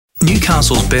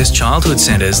Newcastle's best childhood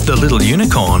centres, The Little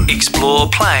Unicorn. Explore,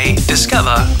 play,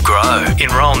 discover, grow.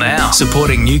 Enrol now.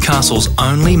 Supporting Newcastle's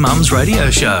only mum's radio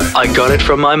show. I Got It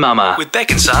From My Mama with Beck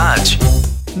and Sarge.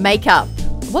 Makeup.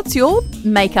 What's your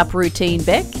makeup routine,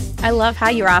 Beck? I love how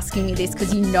you're asking me this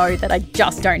because you know that I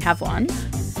just don't have one.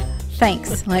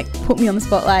 Thanks. Put me on the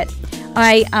spotlight.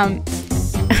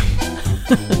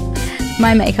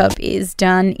 My makeup is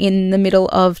done in the middle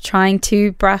of trying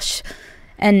to brush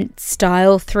and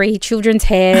style 3 children's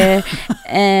hair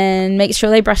and make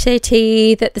sure they brush their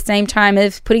teeth at the same time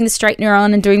of putting the straightener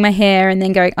on and doing my hair and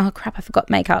then going, oh, crap, I forgot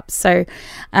makeup. So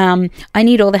I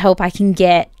need all the help I can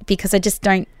get because I just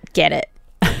don't get it.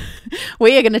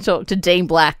 We are going to talk to Dean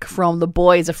Black from The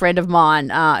Boys, a friend of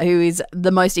mine who is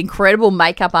the most incredible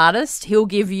makeup artist. He'll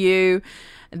give you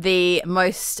the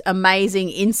most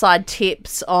amazing inside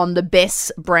tips on the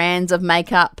best brands of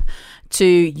makeup to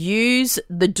use,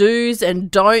 the do's and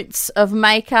don'ts of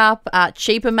makeup,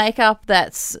 cheaper makeup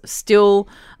that's still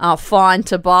fine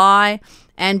to buy,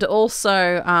 and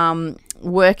also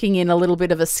working in a little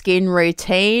bit of a skin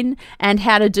routine and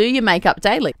how to do your makeup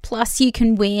daily. Plus, you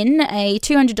can win a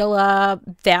 $200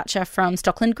 voucher from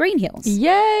Stockland Green Hills.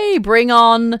 Yay! Bring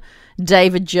on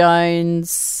David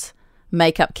Jones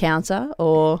makeup counter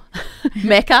or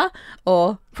Mecca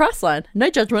or Priceline. No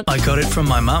judgment. I Got It From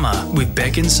My Mama with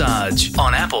Beck and Sarge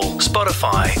on Apple,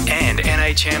 Spotify and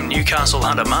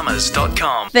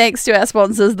NHMNewcastleHunterMamas.com. Thanks to our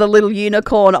sponsors, The Little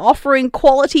Unicorn, offering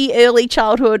quality early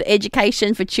childhood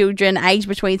education for children aged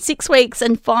between 6 weeks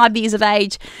and 5 years of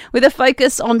age with a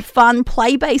focus on fun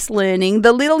play-based learning.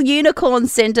 The Little Unicorn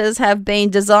centres have been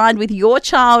designed with your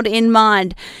child in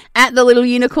mind. At The Little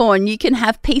Unicorn, you can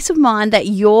have peace of mind that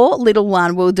your little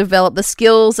one will develop the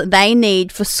skills they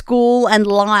need for school and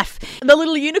life.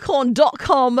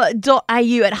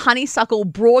 TheLittleUnicorn.com.au at Honeysuckle,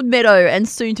 Broadmeadow and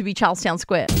soon to be Charlestown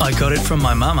Square. I Got It From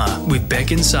My Mama with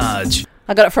Beck and Sarge.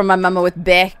 I got it from my mama with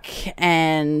Beck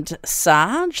and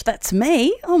Sarge. That's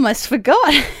me. Almost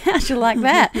forgot. How'd you like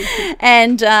that?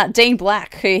 And Dean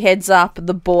Black, who heads up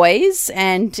The Boys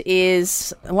and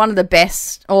is one of the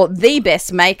best, or the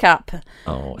best makeup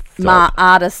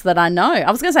artist that I know.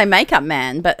 I was going to say makeup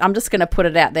man, but I'm just going to put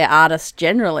it out there, artist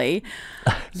generally.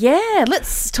 Yeah,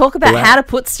 let's talk about how to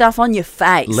put stuff on your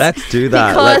face. Let's do that.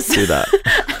 Because let's do that.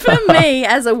 For me,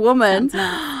 as a woman,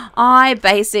 I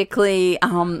basically, I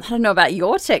don't know about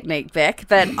your technique, Beck,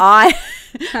 but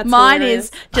mine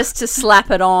is just to slap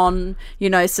it on,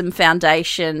 some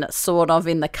foundation sort of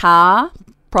in the car.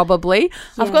 Probably.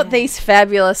 Yeah. I've got these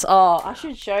fabulous, I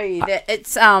should show you that.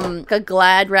 It's a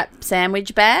Glad wrap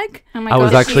sandwich bag. Oh my I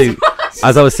was actually,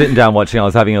 as I was sitting down watching, I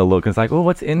was having a look and it's like,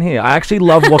 what's in here? I actually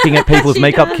love looking at people's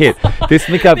makeup kit. This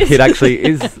makeup kit actually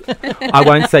is, I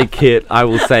won't say kit, I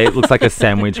will say it looks like a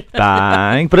sandwich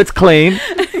bag, but it's clean.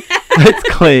 It's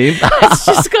clean. It's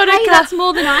just got that's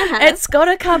more than I have. It's got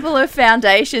a couple of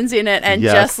foundations in it and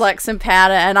just like some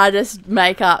powder, and I just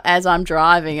make up as I'm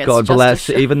driving. It's God bless.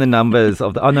 Even the numbers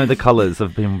of the colours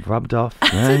have been rubbed off.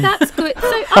 So that's good.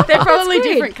 So they're probably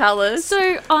different colours. So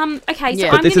okay.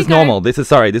 So but this is normal. This is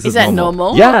that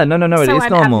normal? Yeah, no. It so is I'm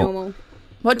normal. Abnormal.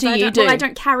 What do you do? Well, I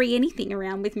don't carry anything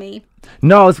around with me.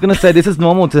 No, I was going to say this is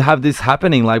normal to have this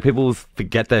happening. Like people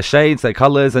forget their shades, their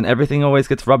colours, and everything always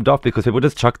gets rubbed off because people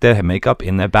just chuck their makeup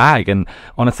in their bag. And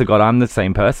honest to God, I'm the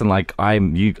same person. Like I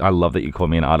love that you call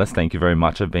me an artist. Thank you very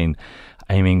much. I've been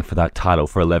aiming for that title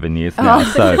for 11 years now.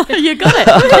 So you got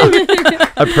it.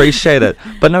 Appreciate it.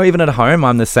 But no, even at home,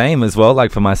 I'm the same as well.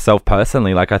 Like for myself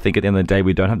personally, like I think at the end of the day,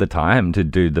 we don't have the time to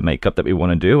do the makeup that we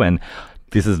want to do. And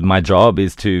this is my job,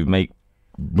 is to make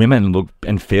women look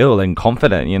and feel and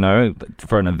confident,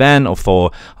 for an event or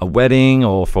for a wedding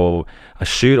or for a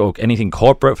shoot or anything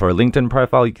corporate, for a LinkedIn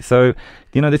profile. So,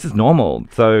 this is normal.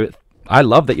 So I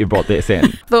love that you brought this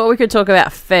in. Thought we could talk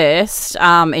about first,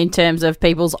 in terms of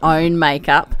people's own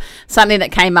makeup. Something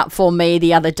that came up for me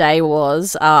the other day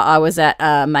was I was at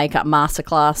a makeup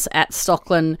masterclass at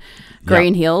Stockland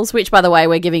Green Hills, which, by the way,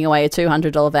 we're giving away a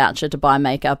 $200 voucher to buy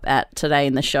makeup at today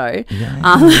in the show.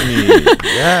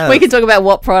 Yes. We can talk about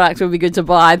what product would be good to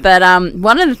buy. But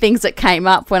one of the things that came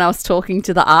up when I was talking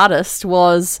to the artist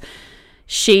was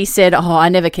she said, I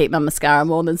never keep my mascara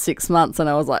more than 6 months. And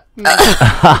I was like,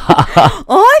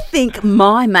 I think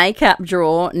my makeup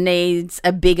drawer needs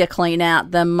a bigger clean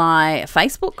out than my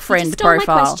Facebook friend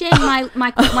profile. My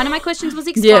question. One of my questions was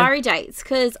expiry dates,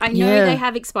 because I know they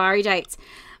have expiry dates.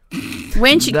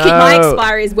 When should My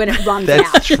expiry is when it runs out.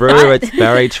 That's true. It's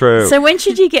very true. So when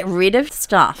should you get rid of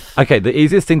stuff? Okay, the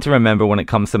easiest thing to remember when it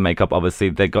comes to makeup, obviously,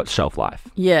 they've got shelf life.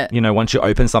 Yeah. You know, once you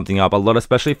open something up, a lot,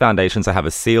 especially foundations, they have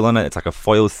a seal on it. It's like a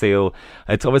foil seal.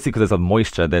 It's obviously because there's a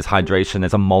moisture, there's hydration,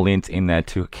 there's emollient in there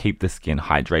to keep the skin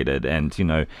hydrated. And, you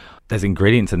know, there's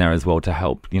ingredients in there as well to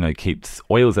help, you know, keep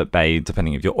oils at bay,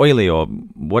 depending if you're oily or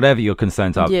whatever your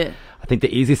concerns are. Yeah. I think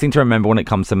the easiest thing to remember when it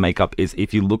comes to makeup is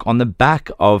if you look on the back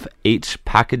of each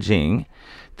packaging,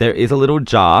 there is a little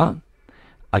jar,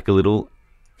 like a little,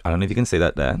 I don't know if you can see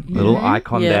that there, little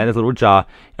icon there, there's a little jar.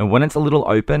 And when it's a little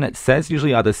open, it says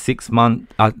usually either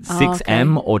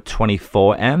 6M or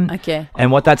 24M. Okay.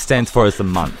 And what that stands for is the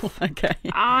month. Okay.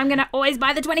 I'm going to always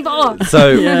buy the 24.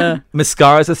 So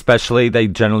mascaras especially, they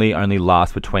generally only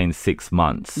last between 6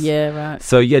 months. Yeah, right.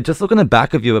 So yeah, just look on the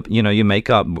back of your, you know, your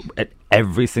makeup.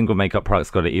 Every single makeup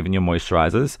product's got it, even your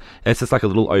moisturizers. It's just like a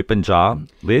little open jar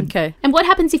lid. Okay. And what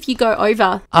happens if you go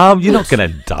over? You're not gonna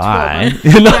die.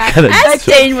 You're not gonna. As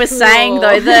Dean was saying,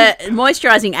 though, the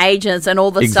moisturising agents and all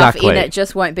the stuff in Exactly. it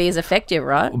just won't be as effective,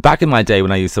 right? Back in my day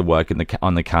when I used to work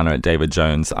on the counter at David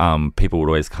Jones, people would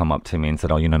always come up to me and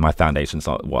said, "Oh, you know, my foundation's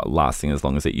not lasting as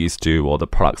long as it used to, or the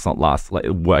product's not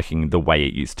working the way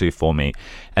it used to for me."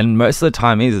 And most of the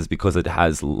time is because it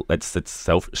has its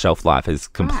shelf life is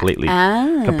completely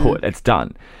kaput. It's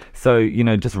done. So you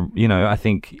know, just you know, I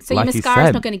think So like your you mascara's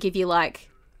said, not going to give you like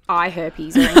eye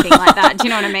herpes or anything like that. Do you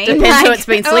know what I mean? Depends who it's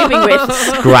been sleeping with.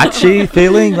 scratchy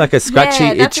feeling, like a scratchy,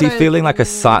 Yeah, that's itchy what I- feeling, like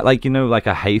a like, you know, like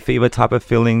a hay fever type of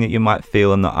feeling that you might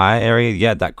feel in the eye area.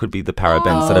 Yeah, that could be the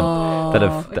parabens that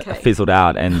have fizzled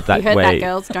out, and that You heard way. that,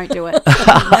 girls. Don't do it.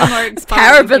 No more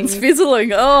expiring Parabens things.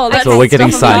 fizzling. Oh, that's So we're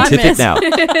getting stuff of scientific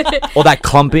nightmares. now. Or that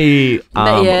clumpy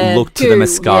Yeah, look to the goo,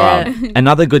 mascara.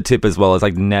 Another good tip as well is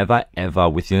like never ever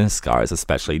with your mascaras,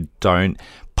 especially, don't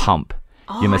pump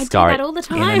your I do mascara that all the in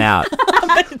time. and out.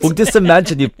 Well, just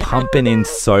imagine you're pumping in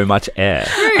so much air,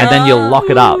 and then you lock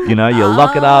it up. You know, you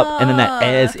lock it up, and then that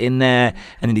air's in there,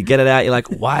 and then you get it out. You're like,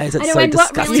 why is it I know, so and what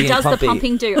disgusting really does and the pumpy?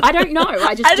 pumping do? I don't know.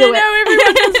 I just I do don't it. know.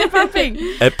 Everyone does the pumping.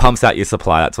 It pumps out your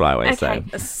supply. That's what I always Okay,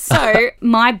 say. so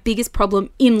my biggest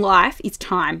problem in life is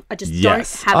time. I just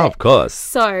Yes, don't have it. of course.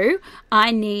 So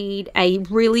I need a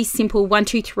really simple 1,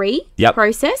 2, 3 Yep.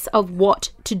 process of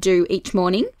what to do each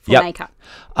morning for Yep. makeup.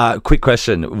 Quick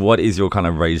question: what is your kind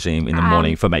of regime in the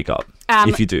morning for makeup?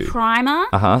 If you do. Primer,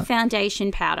 Uh-huh.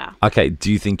 foundation, powder. Okay,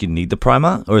 do you think you need the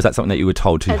primer, or is that something that you were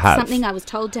told to It's have? something I was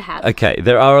told to have. Okay,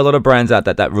 there are a lot of brands out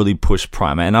there that really push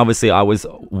primer, and obviously I was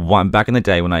one back in the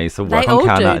day when I used to work They on all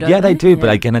counter. do, don't Yeah, they they? do, but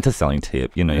Yeah. again, it's a selling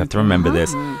tip. You know, you have to remember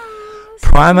this.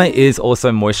 Primer is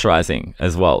also moisturizing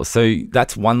as well, so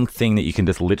that's one thing that you can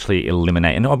just literally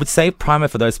eliminate. And I would save primer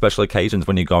for those special occasions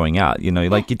when you're going out. You know,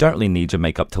 like you don't really need your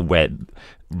makeup to wear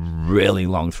really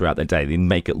long throughout the day. You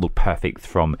make it look perfect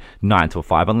from 9 till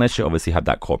 5, unless you obviously have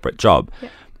that corporate job.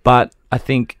 But I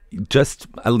think just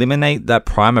eliminate that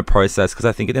primer process, because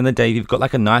I think at the end of the day, if you've got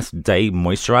like a nice day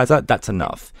moisturizer, that's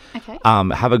enough. Okay.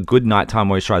 Have a good nighttime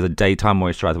moisturizer, daytime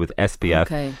moisturizer with SPF.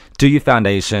 Okay. Do your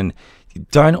foundation. You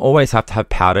don't always have to have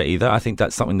powder either. I think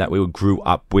that's something that we grew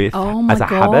up with Oh my as a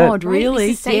God, habit. really?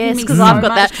 This is saving Yes, me because so I've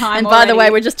got much that. time And by the way,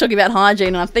 already. we're just talking about hygiene,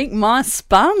 and I think my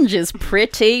sponge is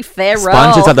pretty feral.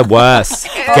 Sponges are the worst.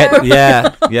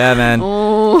 Yeah, man.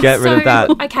 Get rid of that.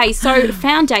 Okay, so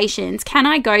foundations. Can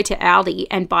I go to Aldi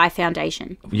and buy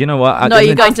foundation? You know what? No,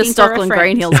 you're going to Asking for a Stockland friend.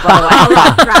 Green Hills, by the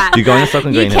way. Right. You're going to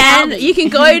Stockland You Green Hills. can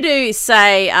go to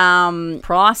say Priceline there,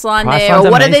 Priceline's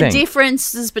or what are the amazing.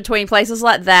 differences between places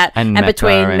like that and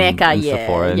between Mecca Mecca, and yeah,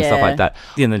 Sephora and yeah. stuff like that.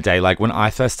 At the end of the day, like when I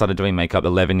first started doing makeup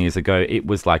 11 years ago, it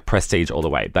was like prestige all the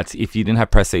way. That's if you didn't have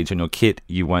prestige in your kit,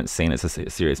 you weren't seen as a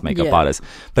serious makeup Yeah. artist.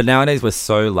 But nowadays, we're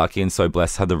so lucky and so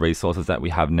blessed to have the resources that we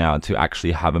have now to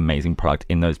actually have amazing product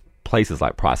in those places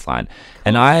like Priceline.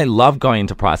 And I love going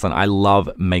to Priceline. I love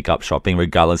makeup shopping,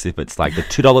 regardless if it's like the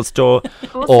 $2 store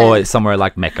or somewhere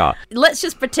like Mecca. Let's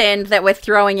just pretend that we're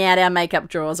throwing out our makeup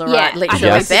drawers, all right? Yeah, Literally,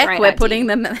 Yes. Beck, Great we're idea. putting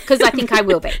them. Because I think I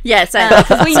will be. Yeah, so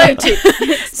We need to.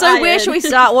 So where should we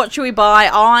start? What should we buy?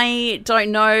 I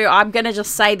don't know. I'm going to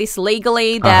just say this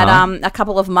legally that a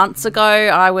couple of months ago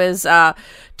I was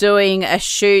doing a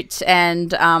shoot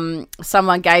and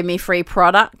someone gave me free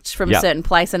product from a Yep. certain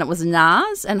place, and it was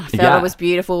NARS, and I felt Yeah. it was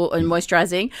beautiful and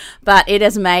moisturizing, but it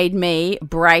has made me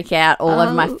break out all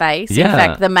over my face. Yeah. In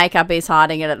fact, the makeup is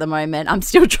hiding it at the moment. I'm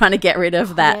still trying to get rid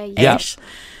of that yeah. ash.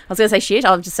 was going to say shit.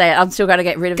 I'll just say it. I'm still going to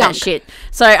get rid of that shit.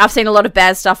 So I've seen a lot of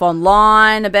bad stuff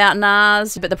online about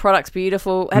NARS, but the product's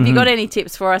beautiful. Have you got any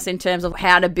tips for us in terms of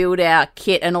how to build our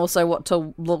kit and also what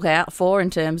to look out for in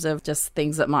terms of just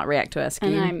things that might react to our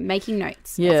skin? And I'm making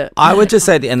notes. Yeah. I would just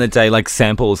say at the end of the day, like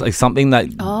samples, like something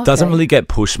that doesn't really get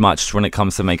pushed much when it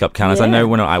comes to makeup counters. I know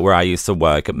where I used to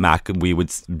work at MAC, we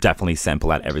would definitely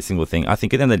sample out every single thing. I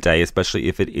think at the end of the day, especially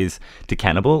if it is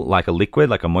decantable, like a liquid,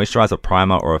 like a moisturizer,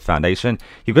 primer, or a foundation,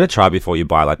 you've got to try before you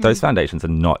buy. Like those foundations are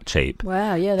not cheap.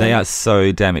 Wow, yeah. They are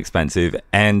so damn expensive.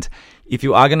 And if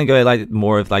you are going to go like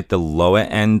more of like the lower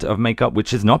end of makeup,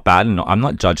 which is not bad, and I'm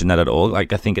not judging that at all.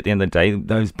 Like I think at the end of the day,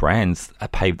 those brands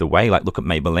paved the way. Like look at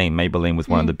Maybelline. Maybelline was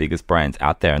one of the biggest brands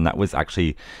out there, and that was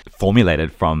actually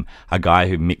formulated from a guy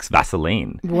who mixed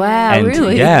Vaseline. Wow, And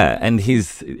really? yeah, and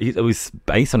it was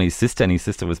based on his sister, and his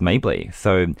sister was Maybelline.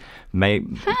 So There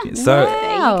you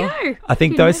go. I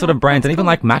think those sort of brands, and even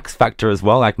like Max Factor as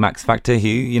well, like Max Factor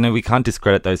here, we can't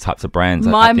discredit those types of brands.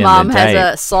 My at the end of mum the has day.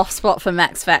 a soft spot for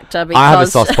Max Factor because I have a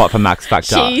soft spot for Max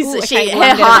Factor.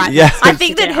 her heart. Yeah. I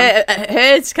think that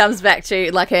hers comes back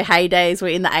to like her heydays were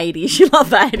in the 80s. She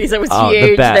loved the 80s. It was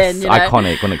huge the best, then.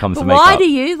 iconic when it comes to But makeup. why do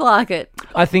you like it?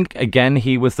 I think again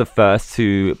he was the first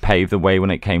to pave the way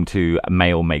when it came to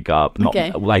male makeup, not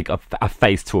Okay. like a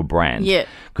face to a brand. Yeah.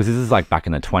 because this is like back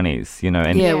in the 20s,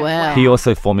 and Yeah, wow. he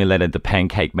also formulated the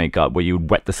pancake makeup where you'd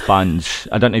wet the sponge.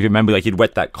 I don't know if you remember, like you'd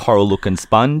wet that coral looking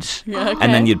sponge,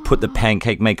 and then you'd put the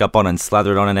pancake makeup on and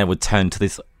slather it on, and it would turn to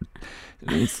this.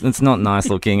 It's not nice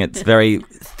looking. It's very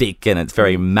thick and it's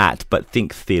very matte, but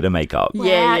think theatre makeup.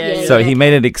 Yeah. So he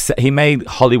made he made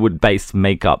Hollywood-based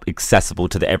makeup accessible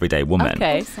to the everyday woman.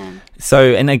 Okay. Awesome.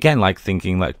 So, and again, like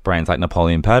thinking like brands like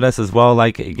Napoleon Perdis as well,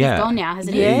 like yeah, Gone now,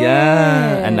 hasn't he?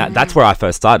 yeah, and that's where I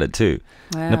first started too.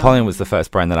 Wow. Napoleon was the first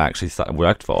brand that I actually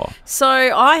worked for. So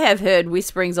I have heard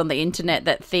whisperings on the internet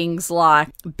that things like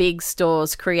big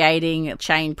stores creating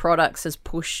chain products has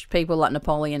pushed people like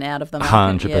Napoleon out of the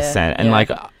market. 100%. And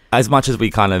like, as much as we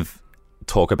kind of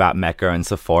talk about Mecca and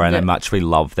Sephora and how much we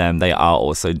love them, they are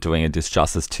also doing a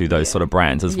disjustice to those sort of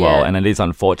brands as well. And it is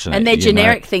unfortunate. And their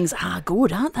generic things are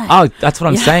good, aren't they? Oh, that's what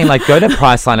I'm saying. Like, go to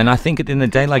Priceline, and I think at the end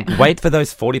of the day, like, wait for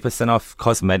those 40% off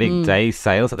cosmetic day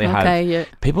sales that they have.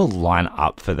 People line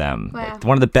up for them. Wow.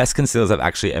 One of the best concealers I've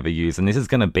actually ever used, and this is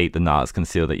going to beat the NARS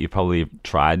concealer that you probably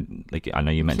tried. Like, I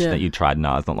know you mentioned that you tried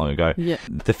NARS not long ago. Yeah.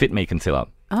 The Fit Me concealer.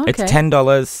 Oh, It's okay.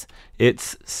 $10.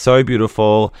 It's so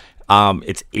beautiful.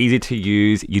 It's easy to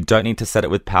use. You don't need to set it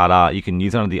with powder. You can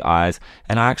use it under the eyes.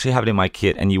 And I actually have it in my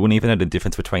kit, and you wouldn't even know the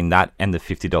difference between that and the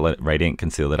 $50 Radiant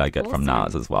concealer that I get from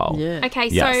NARS as well. Yeah. Okay,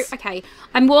 Yes. so,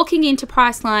 I'm walking into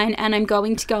Priceline and I'm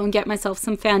going to go and get myself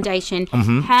some foundation.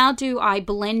 How do I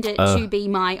blend it to be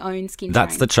my own skin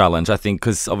That's the tone? challenge, I think,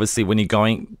 because obviously when you're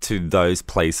going to those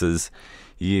places,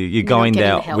 you're not going getting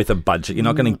there the help. with a budget. You're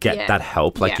not going to get Yeah. that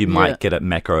help like Yeah. you might get at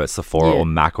Mecca or at Sephora or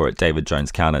MAC or at David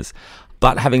Jones counters.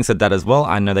 But having said that as well,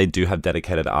 I know they do have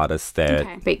dedicated artists there.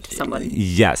 Okay, speak to somebody.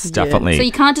 Yes, definitely. So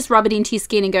you can't just rub it into your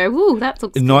skin and go, ooh, that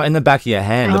looks Not in the back of your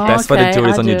hand. The Oh, best way to okay, do it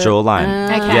is I on your do. jawline.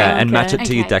 Okay, Yeah, and okay. match it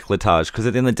to your Okay. décolletage. Because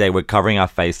at the end of the day, we're covering our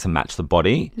face to match the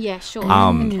body. Yeah, sure.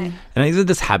 And these are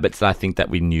just habits that I think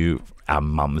that we knew our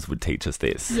mums would teach us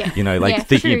this. Yeah. Like Yeah,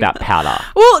 thinking true. about powder.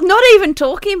 Well, not even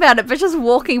talking about it, but just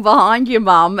walking behind your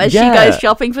mum as she Yeah. goes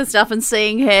shopping for stuff and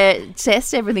seeing her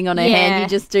test everything on her hand. Yeah. You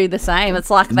just do the same. It's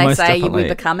like they Most say definitely. we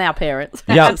become our parents.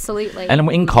 Yeah, Absolutely. And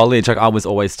in college, like I was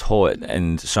always taught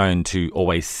and shown to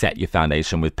always set your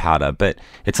foundation with powder, but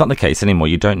it's not the case anymore.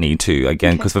 You don't need to,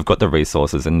 again, because we've got the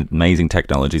resources and amazing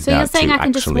technologies So now you're saying to I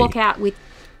can just actually. walk out with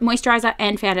moisturizer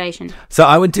and foundation? So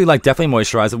I would do like definitely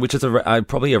moisturizer, which is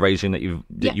probably a regime that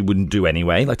you wouldn't do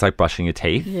anyway, like brushing your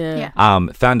teeth. Yeah.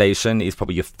 Foundation is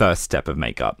probably your first step of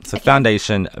makeup. So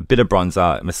foundation, a bit of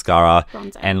bronzer, mascara,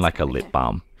 Bronzer, and like a okay. lip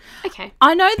balm. Okay.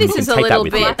 I know this You is can a take that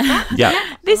little with bit. you.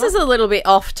 Yeah. This is a little bit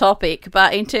off topic,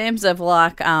 but in terms of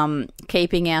like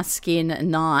keeping our skin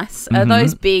nice, are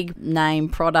those big name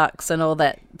products and all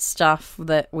that stuff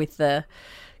that with the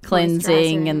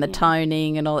cleansing Moisturiser, and the yeah.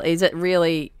 toning and all, is it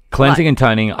really Cleansing and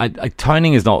toning.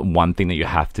 Toning is not one thing that you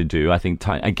have to do. I think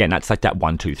again, that's like that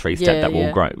 1, 2, 3 step Yeah, that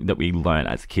yeah. that we learn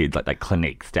as kids, like that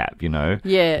Clinique step.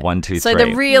 Yeah. 1, 2, 3. So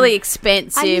the really I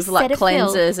expensive use like Cetaphil,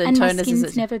 cleansers and my toners skin's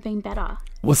is never been better.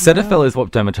 Well, Cetaphil is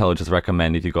what dermatologists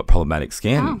recommend if you've got problematic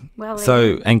skin. Oh, well,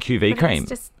 So and QV But cream. it's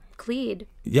just cleared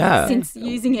Yeah. since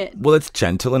using it. Well, it's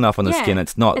gentle enough on the Yeah, skin.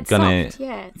 It's not it's gonna. soft.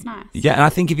 Yeah, it's nice. Yeah, and I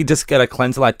think if you just get a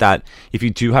cleanser like that, if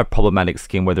you do have problematic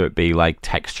skin, whether it be like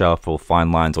texture for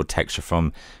fine lines or texture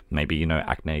from maybe,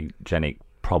 acnegenic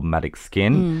problematic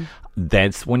skin,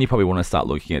 that's when you probably want to start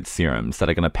looking at serums that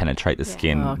are going to penetrate the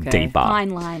skin deeper. Fine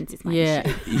lines is my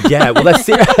issue. Yeah, well, that's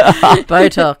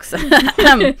Botox.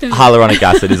 Hyaluronic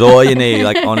acid is all you need,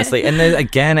 like, honestly. And then,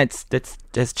 again,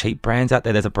 there's cheap brands out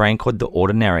there. There's a brand called The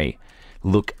Ordinary.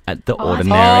 Look at The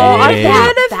Ordinary. I've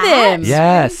heard of them.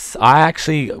 Yes,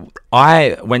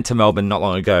 I went to Melbourne not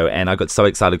long ago, and I got so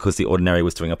excited because The Ordinary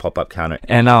was doing a pop-up counter,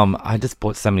 and I just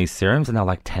bought so many serums, and they're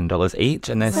like $10 each,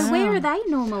 and they're So where are they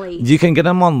normally? you can get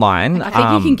them online. I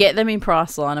think you can get them in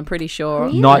Priceline, I'm pretty sure.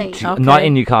 Really? Not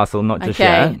in Newcastle, not just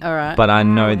Okay, yet. all right. But I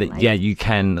know that you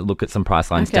can look at some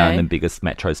Pricelines down in the biggest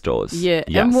metro stores. Yeah.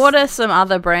 Yes. And what are some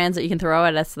other brands that you can throw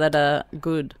at us that are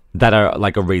good? that are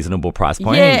like a reasonable price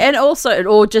point? Yeah, and also,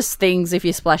 or just things if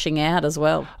you're splashing out as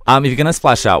well. If you're going to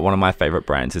splash out, one of my favorite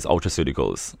brands is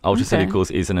Ultraceuticals.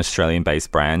 Ultraceuticals is an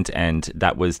Australian-based brand, and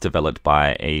that was developed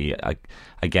by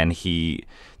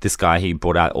this guy, he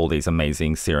brought out all these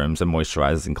amazing serums and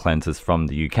moisturizers and cleansers from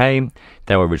the UK.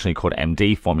 They were originally called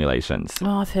MD formulations.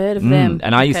 Oh, I've heard of them.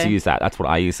 And I used to use that. That's what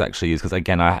I used to actually use because,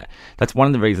 again, that's one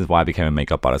of the reasons why I became a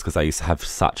makeup artist, because I used to have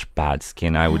such bad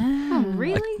skin. I would... Oh,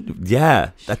 really? Yeah,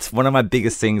 that's one of my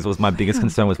biggest things. My biggest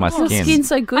concern was my Your skin. skin's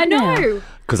so good I now. know.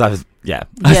 Because I was, yeah.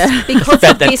 Because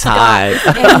of this guy,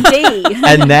 MD.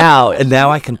 and now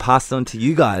I can pass it on to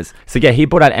you guys. So yeah, he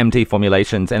brought out MD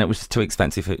formulations, and it was just too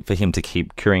expensive for him to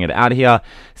keep curing it out here.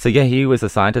 So yeah, he was a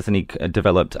scientist, and he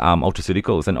developed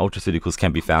Ultraceuticals, and Ultraceuticals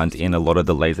can be found in a lot of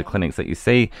the laser clinics that you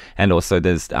see, and also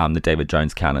there's the David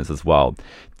Jones counters as well.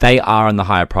 They are on the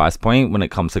higher price point when it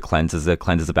comes to cleansers. The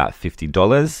cleanser's about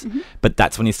 $50, but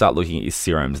that's when you start looking at your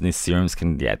serums, and these serums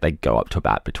they go up to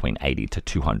about between $80 to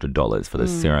 $200 for the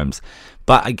serums.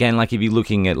 But again, like if you're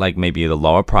looking at like maybe the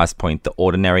lower price point, The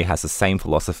Ordinary has the same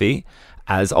philosophy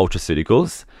as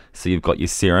Ultraceuticals. So you've got your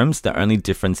serums. The only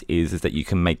difference is that you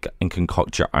can make and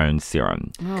concoct your own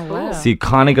serum. Oh, wow. So you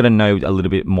kind of got to know a little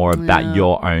bit more about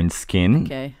your own skin.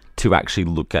 Okay. To actually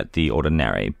look at The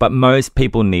Ordinary. But most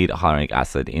people need hyaluronic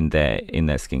acid in their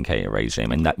skincare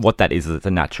regime, and what that is it's a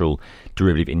natural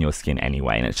derivative in your skin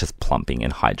anyway, and it's just plumping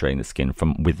and hydrating the skin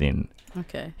from within.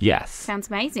 Okay. Yes. Sounds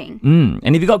amazing.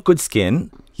 And if you've got good skin,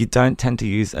 you don't tend to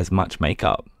use as much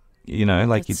makeup. You know,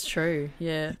 like It's true,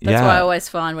 yeah. That's Yeah. why I always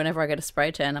find whenever I get a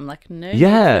spray tan, I'm like, no.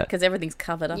 Yeah. Because everything's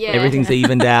covered up. Yeah. everything's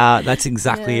evened out. That's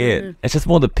exactly it. It's just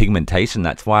more the pigmentation.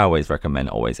 That's why I always recommend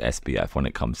SPF when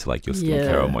it comes to like your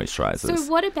skincare or moisturizers. So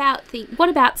what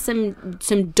about some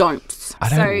don'ts? I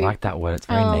don't like that word. It's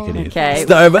very negative. Okay.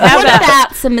 So, but What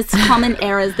about some common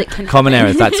errors that can common happen?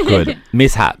 errors, that's good.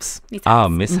 Mishaps. Mishaps. Oh,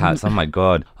 mishaps. Oh, my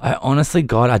God. I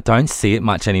don't see it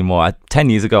much anymore. 10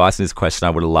 years ago, I asked this question, I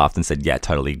would have laughed and said, yeah,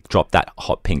 totally. Drop that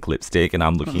hot pink lipstick, and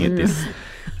I'm looking at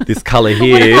this colour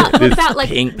here. What about like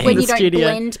pink when you don't studio.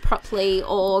 blend properly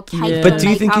or cake But do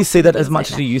you think makeup you see that as and much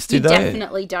things as you like used to, that? though? You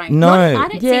definitely don't. No. I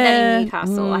don't see that Yeah. in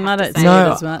Newcastle. I I have don't to see say. it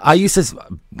No, as much. I used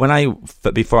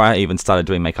to, before I even started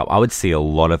doing makeup, I would see a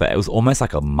lot of it. It was almost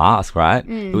like a mask, right?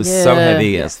 It was so Yeah.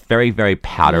 heavy. It's very, very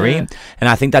powdery. Yeah. And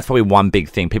I think that's probably one big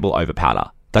thing. People over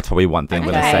powder. That's probably one thing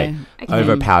when they say Okay.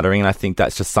 over powdering. And I think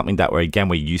that's just something that we're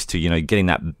used to, getting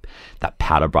that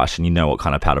powder brush, and you know what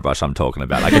kind of powder brush I'm talking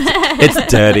about. Like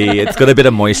it's dirty. It's got a bit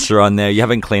of moisture on there. You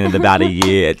haven't cleaned it about a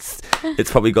year. It's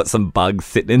probably got some bugs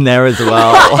sitting in there as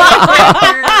well.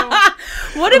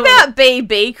 What about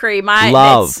BB cream?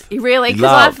 Love. Really?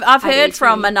 Love. Because I've I do heard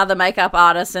from too. another makeup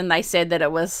artist, and they said that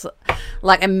it was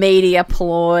like a media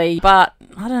ploy, but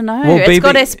I don't know. Well, It's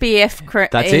got BB SPF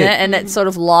That's in it. it, and it's sort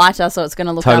of lighter, so it's going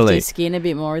to look Totally. after your skin a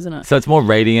bit more, isn't it? So it's more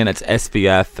radiant. It's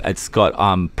SPF. It's got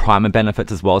primer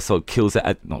benefits as well. So it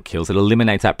it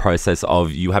eliminates that process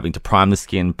of you having to prime the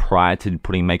skin prior to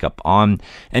putting makeup on.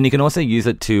 And you can also use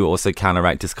it to also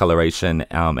counteract discoloration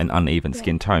and uneven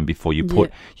skin tone before you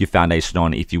put your foundation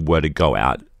on, if you were to go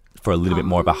out for a little bit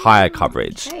more of a higher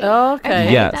coverage.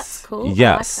 Okay. Yes. That's cool.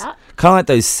 Yes. I like that. Kind of like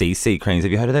those CC creams.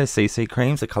 Have you heard of those CC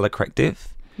creams, the color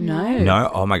corrective? No.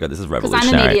 No? Oh my God, this is Because I'm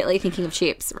revolutionary. immediately thinking of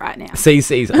chips right now.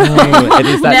 CC's. Oh, it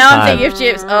is that Now time. I'm thinking of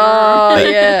chips. Oh,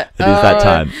 yeah. It is that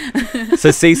time. So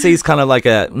CC is kind of like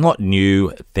a not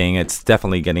new thing. It's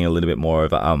definitely getting a little bit more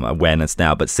of awareness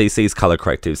now. But CC is color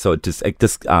corrective, so it just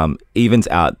evens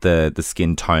out the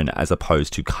skin tone as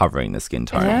opposed to covering the skin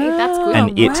tone. Hey, that's good.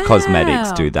 And It wow.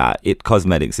 Cosmetics do that. It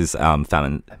Cosmetics is found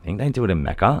in, I think they do it in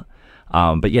Mecca.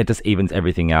 But yeah, it just evens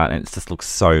everything out, and it just looks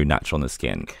so natural on the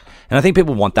skin. And I think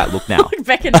people want that look now.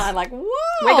 Beck and I are like, whoa.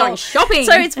 We're going shopping.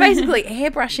 So it's basically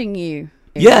airbrushing you.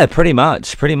 Yeah, pretty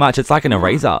much. It's like an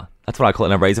eraser. That's what I call it,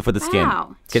 an eraser for the skin.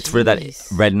 Wow. Gets rid of that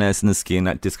redness in the skin,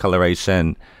 that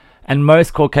discoloration. And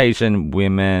most Caucasian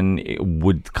women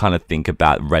would kind of think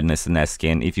about redness in their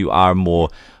skin. If you are more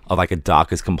of like a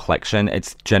darkest complexion,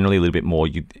 it's generally a little bit more,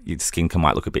 your skin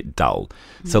might look a bit dull.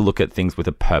 So look at things with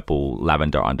a purple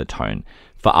lavender undertone.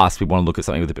 For us, we want to look at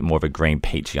something with a bit more of a green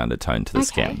peachy undertone to the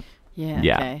skin. Yeah,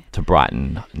 okay. To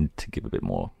brighten and to give a bit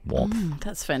more warmth.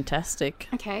 That's fantastic.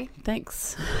 Okay.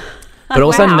 Thanks. But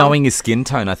also Wow. knowing your skin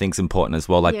tone, I think, is important as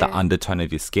well, like the undertone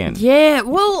of your skin. Yeah,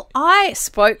 well, I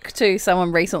spoke to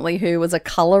someone recently who was a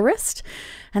colorist,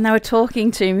 and they were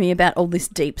talking to me about all this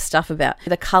deep stuff about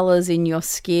the colours in your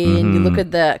skin. You look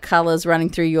at the colours running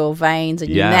through your veins,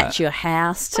 and you match your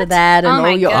house to that, and Oh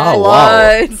my all your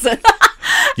God. clothes.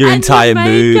 Your and entire your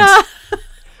mood. makeup.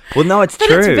 Well, no, it's But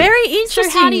true. it's very So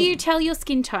interesting. how do you tell your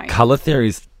skin tone? Color theory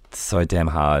is so damn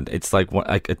hard. It's like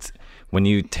it's when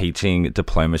you're teaching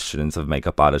diploma students of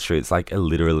makeup artistry, it's like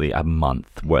literally a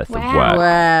month worth of Wow. work.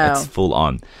 Wow. It's full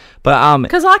on. But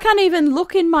Because I can't even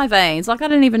look in my veins. Like, I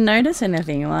don't even notice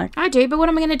anything. Like, I do, but what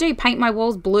am I going to do? Paint my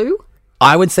walls blue?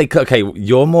 I would say, okay,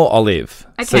 you're more olive.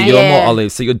 So Okay. you're more Yeah.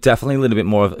 olive. So you're definitely a little bit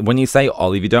more of, when you say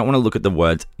olive, you don't want to look at the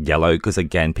word yellow because,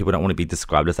 again, people don't want to be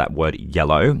described as that word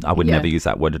yellow. I would never use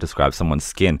that word to describe someone's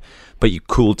skin. But you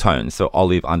cool tones, so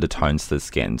olive undertones to the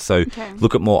skin. So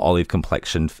look at more olive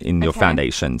complexion in your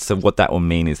foundation. So what that will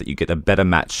mean is that you get a better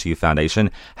match to your foundation.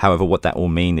 However, what that will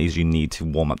mean is you need to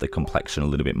warm up the complexion a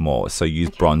little bit more. So use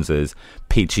bronzers,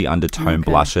 peachy undertone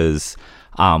blushes,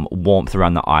 warmth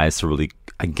around the eyes to really,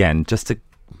 again, just to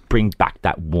bring back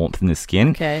that warmth in the skin.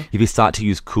 Okay. If you start to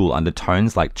use cool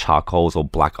undertones like charcoals or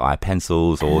black eye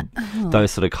pencils or those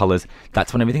sort of colors,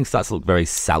 that's when everything starts to look very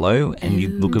sallow and you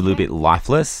look a little bit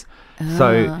lifeless.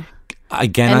 So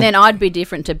again, and then I'd be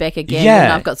different to Beck again. Yeah.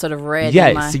 And I've got sort of red. yeah,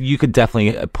 in my... so you could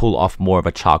definitely pull off more of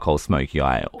a charcoal smoky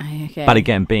eye. Okay. But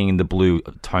again, being in the blue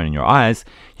tone in your eyes,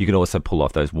 you can also pull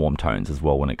off those warm tones as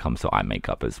well when it comes to eye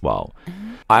makeup as well.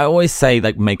 I always say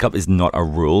like makeup is not a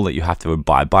rule that you have to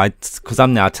abide by because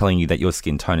I'm now telling you that your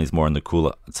skin tone is more in the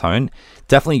cooler tone.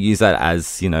 Definitely use that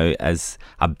as, as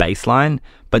a baseline,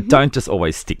 but don't just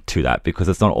always stick to that because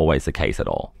it's not always the case at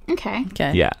all. Okay.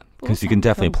 Okay. Yeah, because you can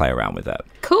definitely play around with it.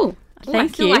 Cool. Well,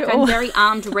 Thank I feel you. like I'm very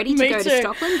armed, ready to Me go too. to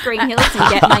Stockland, Green Hills, and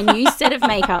get my new set of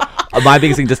makeup. My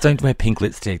biggest thing, just don't wear pink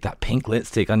lipstick. That pink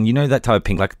lipstick, and you know that type of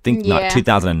pink, like think Yeah. like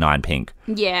 2009 pink.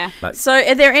 Yeah. So,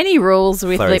 are there any rules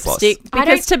with Flurry floss. lipstick? I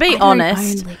Because to don't- be I don't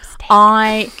honest, own lipstick.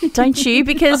 I don't you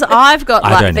because I've got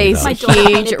I like don't these either. My daughter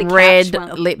huge painted the couch red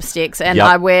once. lipsticks, and Yep.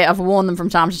 I've worn them from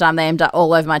time to time. They end up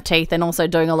all over my teeth, and also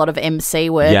doing a lot of MC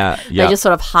work. Yeah, They yeah. just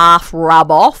sort of half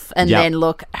rub off and Yep. then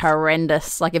look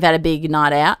horrendous. Like I've had a big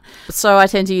night out, so I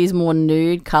tend to use more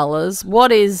nude colors.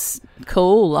 What is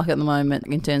cool like at the moment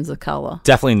in terms of color?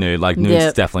 Definitely nude. Like nude's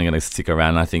Yep. definitely going to stick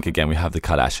around. I think again we have the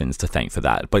Kardashians to thank for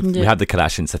that, but we Yep. have the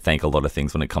Kardashians to thank a lot of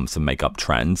things when it comes to makeup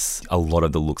trends. A lot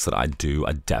of the looks that I do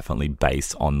are definitely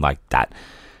based on like that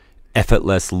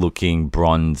effortless looking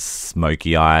bronze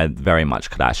smoky eye, very much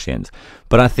Kardashians.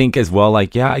 But I think as well,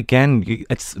 like again,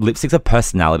 it's lipstick's a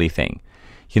personality thing.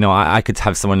 I could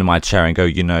have someone in my chair and go,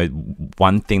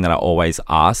 one thing that I always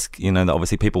ask, that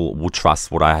obviously people will trust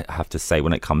what I have to say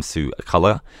when it comes to a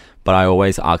color, but I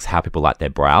always ask how people like their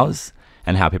brows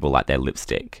and how people like their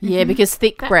lipstick. Yeah, because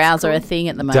thick brows are a thing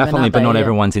at the moment. Definitely, aren't but they? not Yeah.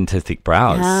 everyone's into thick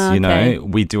brows. Ah, okay.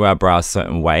 We do our brows a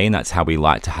certain way, and that's how we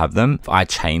like to have them. If I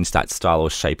change that style or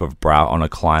shape of brow on a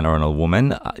client or on a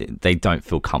woman, they don't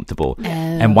feel comfortable.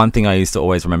 And one thing I used to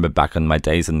always remember back in my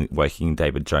days in working in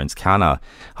David Jones' counter,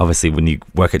 obviously when you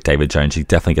work at David Jones, you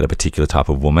definitely get a particular type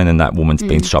of woman, and that woman's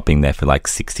been shopping there for like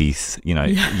 60,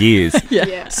 years.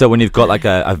 Yeah. So when you've got like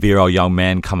a virile young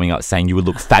man coming up saying you would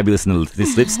look fabulous in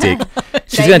this lipstick,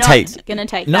 she's They're going to take... Gonna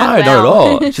take No, that not at well.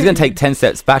 all. She's going to take 10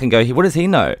 steps back and go, what does he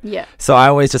know? Yeah. So I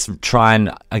always just try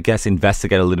and, I guess,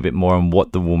 investigate a little bit more on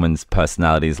what the woman's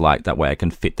personality is like. That way I can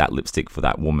fit that lipstick for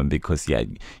that woman because,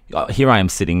 here I am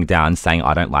sitting down saying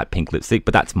I don't like pink lipstick,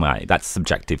 but that's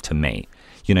subjective to me.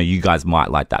 You guys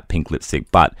might like that pink lipstick,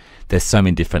 but there's so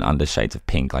many different undershades of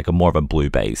pink, like a more of a blue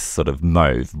base, sort of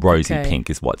mauve, rosy Okay. pink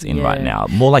is what's in Yeah. right now.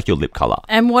 More like your lip color.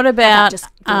 And what about just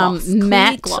gloss, clear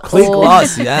matte gloss. Clear or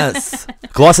gloss, yes.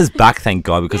 Gloss is back, thank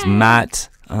God, because matte...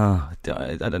 I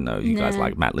don't know. You guys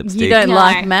like matte lipstick? You don't No.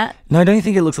 like matte? No, don't you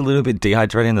think it looks a little bit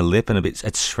dehydrated in the lip and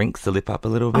it shrinks the lip up a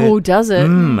little bit? Oh, does it?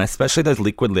 Especially those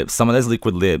liquid lips. Some of those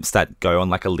liquid lips that go on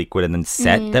like a liquid and then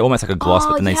set. They're almost like a gloss,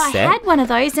 but then they I set. had one of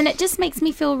those, and it just makes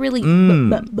me feel really,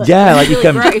 Yeah, like you really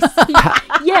can. gross.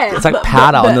 Yeah, It's like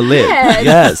powder on the lip. Yeah, it's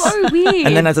yes. so weird.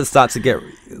 And then as it starts to get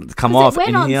come off It went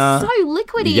in on here. so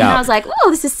liquidy, Yeah. and I was like,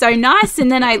 "Oh, this is so nice."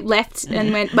 And then I left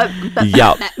and went, "But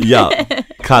Yup.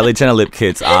 Kylie Jenner lip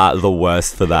kits are the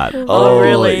worst for that. Oh,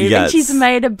 really? Yes. And she's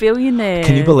made a billionaire.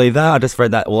 Can you believe that? I just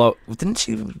read that. Well, didn't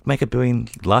she make $1 billion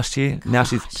last year? Now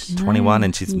she's 21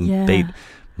 and she's Yeah. beat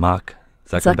Mark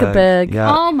Zuckerberg. Zuckerberg.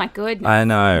 Yeah. oh my goodness." I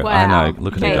know. Wow.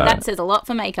 Look at okay, her go. that says a lot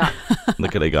for makeup.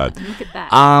 Look at her go. Look at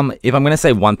that. If I'm going to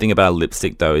say one thing about a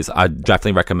lipstick, though, is I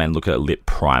definitely recommend look at a lip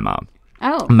primer.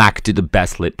 Oh, MAC did the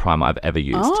best lip primer I've ever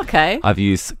used. Oh, okay. I've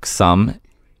used some,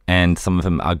 and some of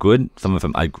them are good. Some of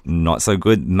them are not so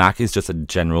good. MAC is just a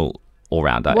general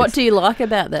all-rounder. What do you like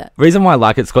about that? Reason why I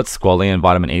like it's got squalene and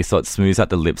vitamin E, so it smooths out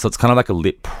the lips. So it's kind of like a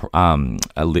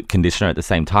lip conditioner at the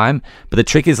same time. But the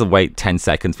trick is to wait 10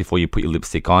 seconds before you put your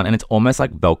lipstick on, and it's almost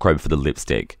like Velcro for the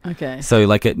lipstick. Okay. So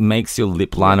like it makes your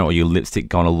lip liner or your lipstick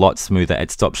go on a lot smoother.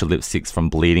 It stops your lipsticks from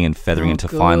bleeding and feathering into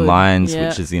fine good. lines, Yeah.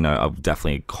 which is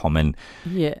definitely a common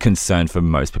Yeah. concern for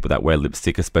most people that wear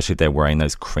lipstick, especially if they're wearing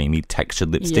those creamy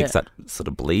textured lipsticks that sort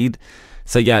of bleed.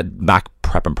 So yeah, MAC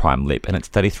Prep and Prime Lip, and it's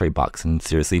 $33. And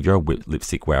seriously, if you're a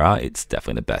lipstick wearer, it's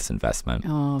definitely the best investment.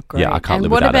 Oh, great. Yeah, I can't and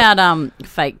live what without about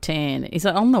fake tan? Is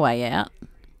it on the way out?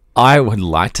 I would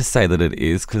like to say that it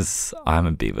is because I'm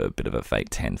a bit of a fake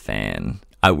tan fan.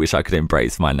 I wish I could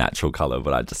embrace my natural color,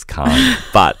 but I just can't.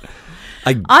 But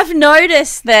I've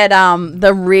noticed that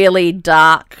the really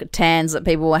dark tans that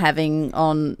people were having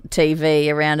on TV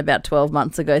around about 12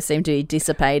 months ago seem to be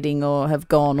dissipating or have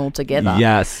gone altogether.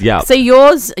 yes, yeah. So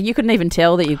yours, you couldn't even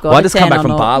tell that you've got Well, I a just tan come back or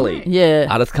from not. Bali. Yeah.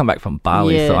 I just come back from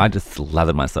Bali, so Yeah. I just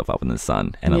lathered myself up in the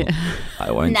sun, and Yeah. I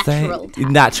won't Natural say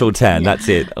tan. natural tan. That's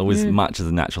it. As much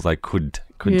as natural as I could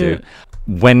Yeah. do.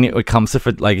 When it comes to if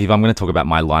I'm going to talk about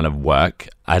my line of work,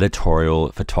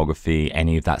 editorial, photography,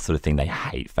 any of that sort of thing, they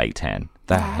hate fake tan.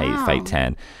 They hate fake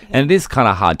tan, and it is kind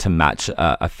of hard to match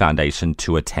a foundation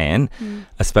to a tan,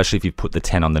 especially if you put the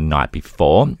tan on the night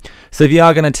before. So if you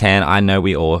are going to tan, I know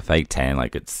we all fake tan,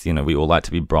 like it's we all like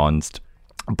to be bronzed,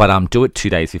 but do it 2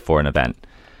 days before an event,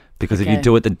 because if you Okay.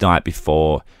 do it the night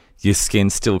before, your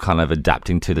skin's still kind of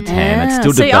adapting to the tan. It's Yeah.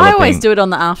 still See, developing. I always do it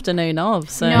on the afternoon of.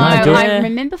 So no, do it. I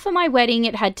remember for my wedding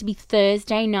it had to be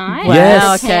Thursday night. Wow,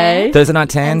 Yes. okay. Thursday night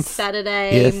tan. And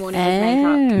Saturday Yes. morning with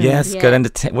makeup. Yes, Yeah. go down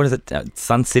to what is it?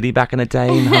 Sun City back in the day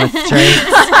in High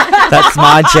Street. That's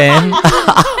my jam.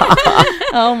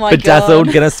 Oh my Bedazzled,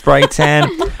 God. get a spray tan.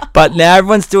 But now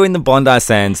everyone's doing the Bondi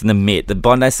Sands and the Mitt. The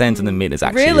Bondi Sands and the Mitt is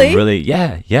actually Really?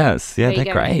 yeah, yes, yeah, There you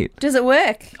they're go. great. Does it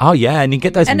work? Oh yeah, and you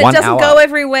get those And 1 it doesn't hour. go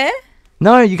everywhere?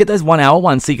 No, you get those 1 hour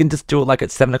ones, so you can just do it like at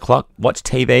 7:00, watch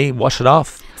TV, wash it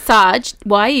off. Sarge,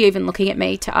 why are you even looking at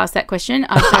me to ask that question?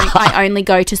 I only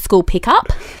go to school pickup.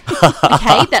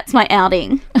 Okay, that's my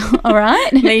outing. All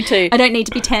right? Me too. I don't need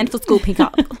to be tanned for school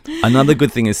pickup. Another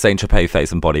good thing is Saint Tropez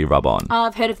face and body rub on. Oh,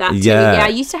 I've heard of that too. Yeah. Yeah, I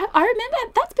used to have. I remember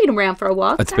that's been around for a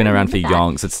while. It's I been around for remember that.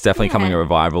 yonks. It's definitely coming Yeah. a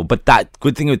revival. But that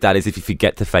good thing with that is if you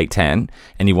forget to fake tan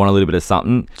and you want a little bit of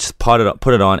something, just put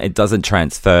it on. It doesn't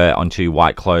transfer onto your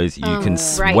white clothes. You can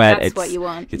sweat. Right, that's it's what you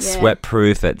want. It's Yeah. sweat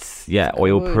proof. It's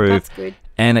oil proof. That's good.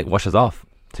 And it washes off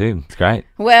too. It's great.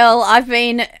 Well, I've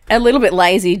been a little bit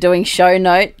lazy doing show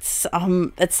notes.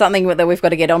 It's something that we've got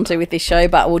to get onto with this show,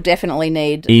 but we'll definitely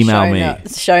need Email me.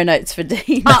 show notes for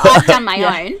Dean. Oh, I've done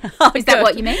my own. Is that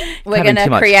what you mean? We're Having going too to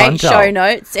much create fun, show Joel.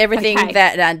 notes, everything Okay.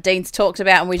 that Dean's talked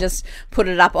about, and we just put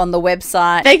it up on the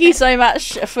website. Thank you so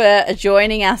much for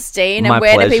joining us, Dean. My And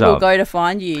where do people pleasure. go to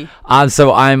find you?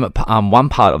 So I'm one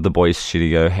part of the boys'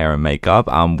 studio hair and makeup.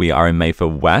 We are in Mayfair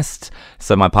West.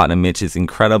 So my partner Mitch is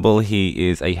incredible. He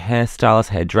is a hairstylist,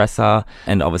 hairdresser,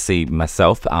 and obviously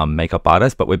myself, makeup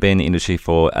artist. But we've been in the industry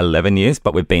for 11 years,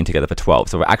 but we've been together for 12.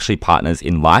 So we're actually partners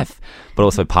in life, but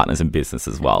also partners in business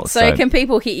as well. So can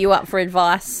people hit you up for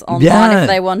advice online Yeah. if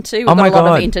they want to? We've Oh got my a lot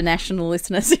God. of international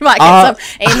listeners. You might get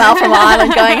some email from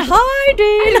Ireland going, "Hi,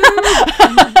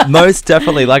 Dean." Most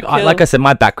definitely. Like Cool. like I said,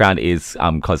 my background is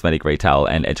cosmetic retail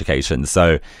and education.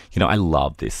 So, I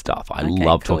love this stuff. I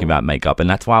love talking cool. about makeup. And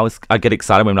that's why I get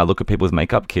excited when I look at people's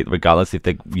makeup kit, regardless if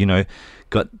they,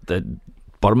 got the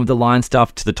bottom of the line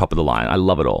stuff to the top of the line. I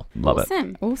love it all. Love it.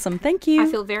 Awesome. Awesome. Thank you. I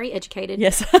feel very educated.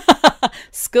 Yes.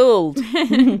 Schooled.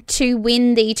 To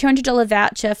win the $200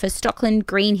 voucher for Stockland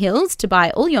Green Hills to buy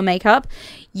all your makeup,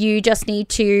 you just need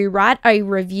to write a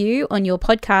review on your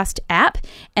podcast app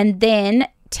and then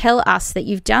tell us that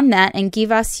you've done that and give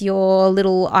us your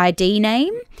little ID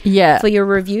name Yeah. for your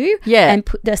review. Yeah. And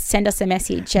send us a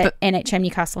message at NHM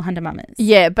Newcastle Hunter Mamas.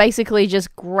 Yeah, basically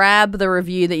just grab the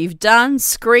review that you've done,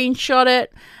 screenshot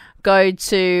it, go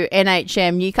to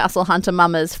NHM Newcastle Hunter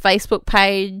Mamas Facebook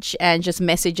page and just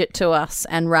message it to us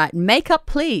and write makeup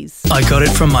please. I got it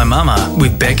from my mama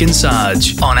with Beck and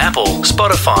Sarge on Apple,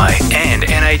 Spotify and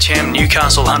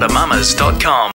NHMNewcastleHunterMamas.com.